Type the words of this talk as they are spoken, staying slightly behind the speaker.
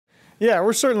Yeah,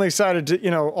 we're certainly excited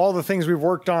to, all the things we've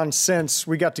worked on since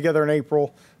we got together in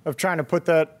April of trying to put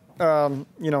that,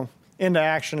 into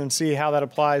action and see how that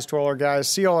applies to all our guys,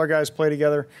 see all our guys play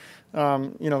together.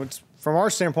 It's, from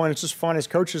our standpoint, it's just fun as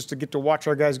coaches to get to watch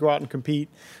our guys go out and compete,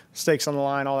 stakes on the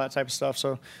line, all that type of stuff.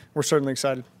 So we're certainly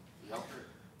excited.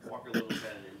 Walker Little's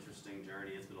had an interesting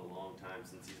journey. It's been a long time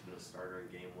since he's been a starter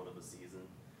in game one of a season.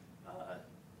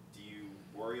 Do you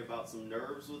worry about some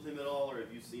nerves with him at all, or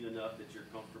have you seen enough that you're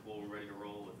comfortable and ready to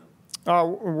roll with him?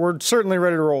 We're certainly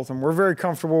ready to roll with him. We're very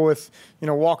comfortable with,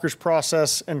 Walker's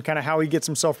process and kind of how he gets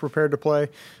himself prepared to play.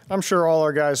 I'm sure all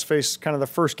our guys face kind of the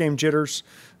first game jitters.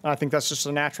 I think that's just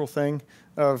a natural thing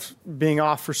of being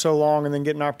off for so long and then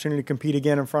getting an opportunity to compete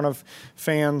again in front of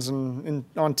fans and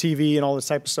on TV and all this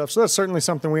type of stuff. So that's certainly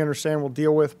something we understand we'll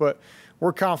deal with, but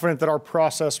we're confident that our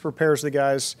process prepares the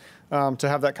guys to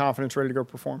have that confidence ready to go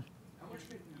perform. How much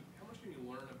can you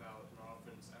learn about an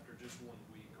offense after just 1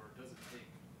 week, or does it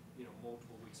take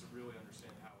multiple weeks to really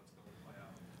understand how it's going to play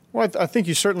out? Well, I think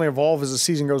you certainly evolve as the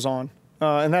season goes on.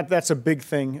 And that's a big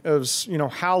thing is,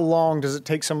 how long does it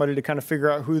take somebody to kind of figure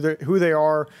out who they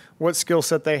are, what skill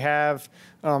set they have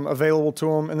available to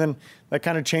them. And then that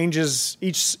kind of changes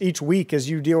each week as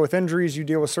you deal with injuries, you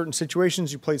deal with certain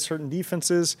situations, you play certain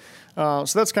defenses. So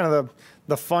that's kind of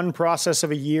the fun process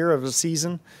of a year, of a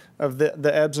season, of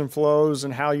the ebbs and flows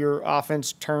and how your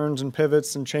offense turns and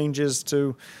pivots and changes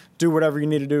to do whatever you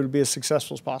need to do to be as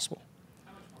successful as possible.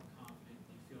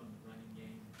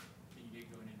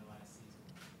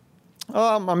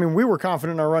 We were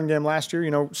confident in our run game last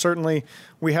year. Certainly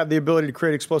we had the ability to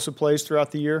create explosive plays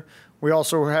throughout the year. We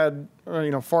also had,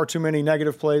 far too many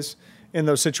negative plays in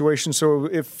those situations, so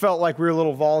it felt like we were a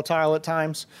little volatile at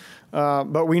times.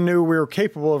 But we knew we were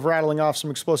capable of rattling off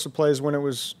some explosive plays when it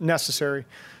was necessary.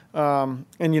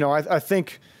 I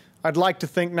think I'd like to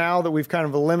think now that we've kind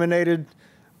of eliminated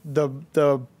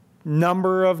the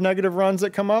number of negative runs that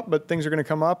come up, but things are going to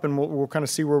come up, and we'll kind of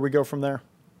see where we go from there.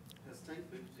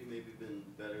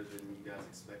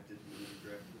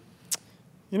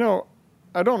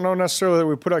 I don't know necessarily that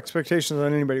we put expectations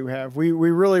on anybody we have. We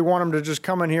really want them to just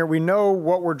come in here. We know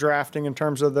what we're drafting in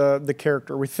terms of the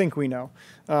character. We think we know.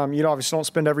 You obviously don't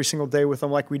spend every single day with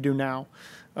them like we do now.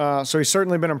 So he's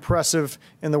certainly been impressive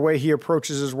in the way he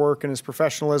approaches his work and his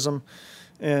professionalism,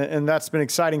 and that's been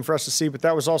exciting for us to see. But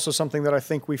that was also something that I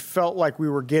think we felt like we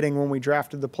were getting when we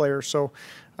drafted the player. So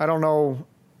I don't know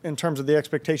in terms of the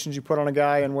expectations you put on a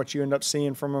guy and what you end up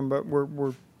seeing from him, but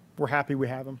we're happy we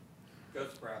have him.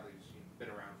 Coach Bradley's been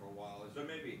around for a while. Is there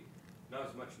maybe not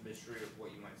as much mystery of what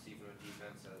you might see from the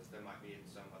defense as there might be in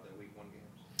some other Week 1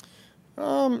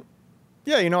 games?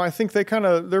 Yeah, I think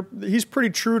he's pretty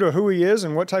true to who he is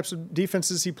and what types of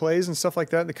defenses he plays and stuff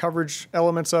like that, the coverage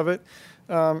elements of it.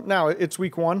 Now, it's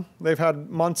Week 1. They've had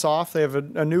months off. They have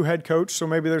a new head coach, so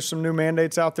maybe there's some new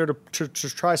mandates out there to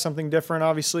try something different.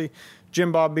 Obviously,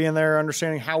 Jim Bob being there,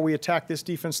 understanding how we attacked this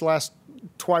defense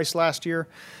twice last year.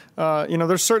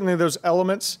 There's certainly those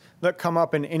elements that come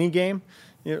up in any game.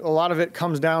 A lot of it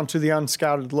comes down to the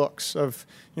unscouted looks of,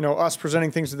 us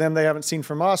presenting things to them they haven't seen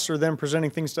from us, or them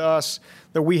presenting things to us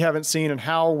that we haven't seen, and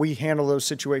how we handle those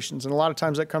situations. And a lot of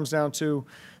times that comes down to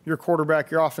your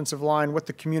quarterback, your offensive line, what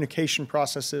the communication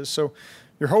process is. So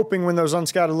you're hoping when those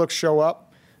unscouted looks show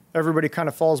up, everybody kind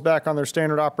of falls back on their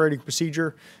standard operating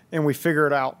procedure, and we figure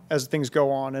it out as things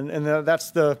go on. And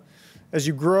that's as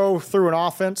you grow through an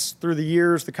offense, through the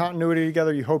years, the continuity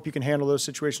together, you hope you can handle those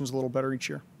situations a little better each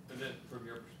year. And then from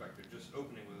your perspective, just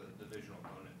opening with a divisional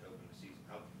opponent to open the season,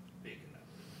 how big can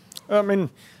that be?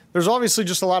 There's obviously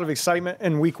just a lot of excitement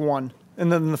in Week 1. And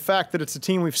then the fact that it's a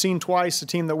team we've seen twice, a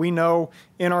team that we know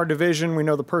in our division, we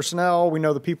know the personnel, we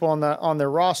know the people on their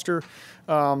roster,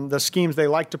 the schemes they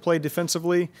like to play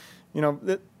defensively.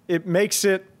 It makes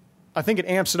it, I think it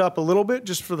amps it up a little bit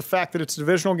just for the fact that it's a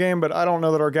divisional game, but I don't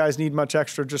know that our guys need much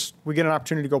extra. Just we get an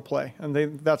opportunity to go play, and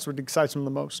that's what excites them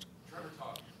the most. Trevor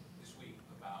talked this week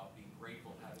about being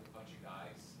grateful to have a bunch of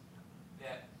guys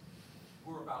that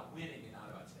were about winning and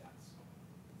not about stats.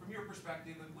 From your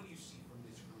perspective, what do you see from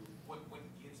this group? What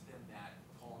gives them that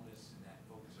calmness and that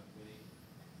focus on winning?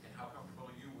 And how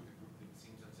comfortable are you with a group that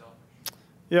seems unselfish?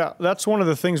 Yeah, that's one of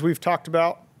the things we've talked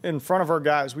about in front of our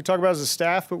guys. We talk about it as a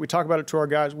staff, but we talk about it to our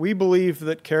guys. We believe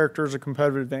that character is a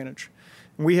competitive advantage.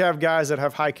 we have guys that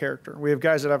have high character. We have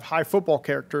guys that have high football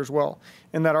character as well,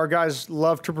 and that our guys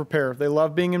love to prepare. They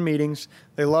love being in meetings.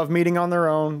 They love meeting on their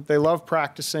own. They love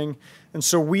practicing. And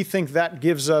so we think that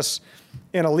gives us,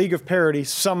 in a league of parity,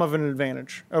 some of an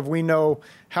advantage of we know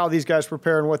how these guys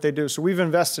prepare and what they do. So we've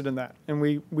invested in that, and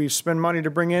we spend money to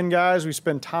bring in guys. We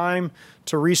spend time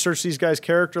to research these guys'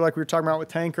 character, like we were talking about with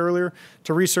Tank earlier,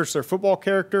 to research their football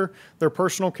character, their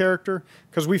personal character,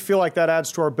 because we feel like that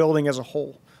adds to our building as a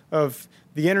whole, of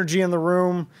the energy in the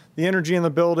room, the energy in the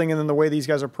building, and then the way these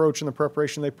guys approach and the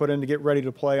preparation they put in to get ready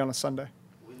to play on a Sunday.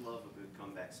 We love a good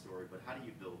comeback story, but how do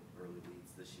you build early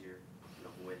leads this year and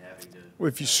avoid having to?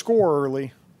 If you score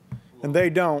early, and they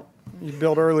don't, you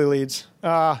build early leads.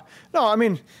 No, I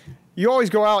mean, you always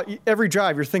go out, every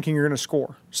drive you're thinking you're going to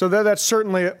score. So that's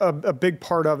certainly a big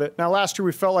part of it. Now, last year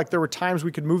we felt like there were times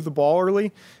we could move the ball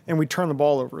early and we turn the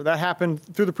ball over. That happened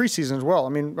through the preseason as well. I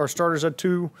mean, our starters had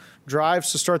 2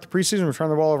 drives to start the preseason. We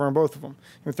turned the ball over on both of them.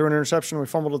 We threw an interception and we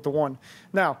fumbled at the 1.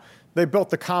 Now, they built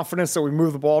the confidence that we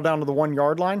move the ball down to the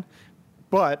 1-yard line,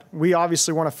 but we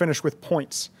obviously want to finish with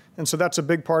points. And so that's a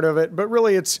big part of it. But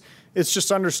really it's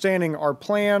just understanding our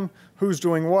plan, who's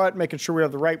doing what, making sure we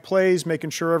have the right plays,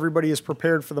 making sure everybody is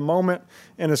prepared for the moment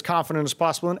and as confident as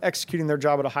possible, and executing their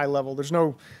job at a high level. There's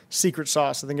no secret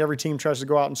sauce. I think every team tries to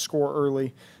go out and score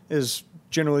early is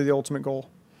generally the ultimate goal.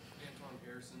 Anton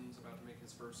Harrison's about to make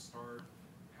his first start.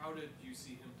 How did you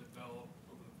see him develop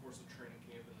over the course of training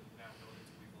camp and then now going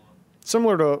into week 1?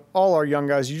 Similar to all our young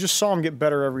guys, you just saw him get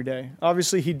better every day.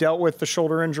 Obviously, he dealt with the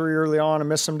shoulder injury early on and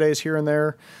missed some days here and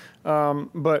there.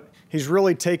 But he's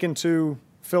really taken to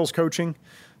Phil's coaching,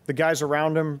 the guys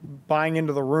around him buying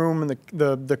into the room and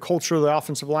the culture the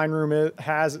offensive line room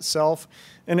has itself.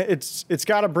 And it's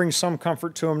got to bring some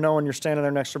comfort to him knowing you're standing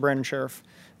there next to Brandon Sheriff.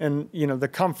 And, you know, the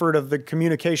comfort of the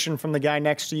communication from the guy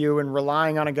next to you and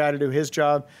relying on a guy to do his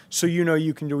job so you know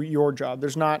you can do your job.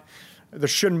 There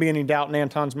shouldn't be any doubt in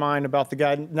Anton's mind about the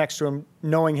guy next to him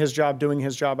knowing his job, doing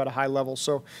his job at a high level.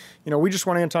 So, you know, we just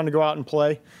want Anton to go out and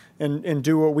play and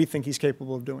do what we think he's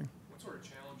capable of doing. What sort of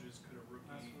challenges could a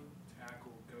rookie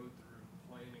tackle go through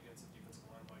playing against a defensive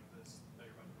line like this that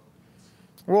you're about to go up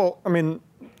against? Well, I mean,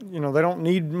 you know, they don't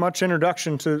need much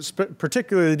introduction to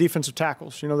particularly the defensive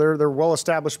tackles. You know, they're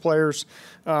well-established players.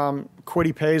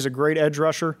 Kwity Paye is a great edge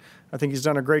rusher. I think he's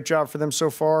done a great job for them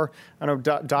so far. I know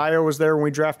Dio was there when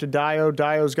we drafted Dio.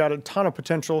 Dio's got a ton of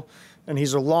potential, and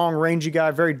he's a long, rangy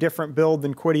guy, very different build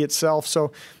than Kwity itself.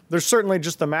 So there's certainly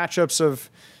just the matchups of,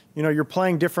 you know, you're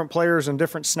playing different players and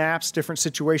different snaps, different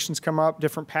situations come up,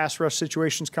 different pass rush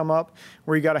situations come up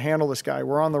where you got to handle this guy.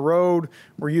 We're on the road.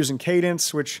 We're using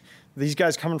cadence, which these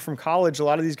guys coming from college, a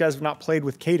lot of these guys have not played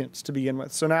with cadence to begin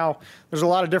with. So now there's a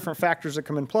lot of different factors that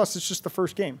come in. Plus, it's just the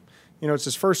first game. You know, it's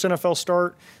his first NFL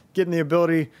start. Getting the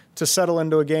ability to settle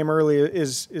into a game early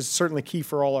is certainly key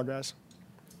for all our guys.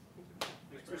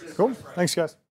 Cool. Thanks, guys.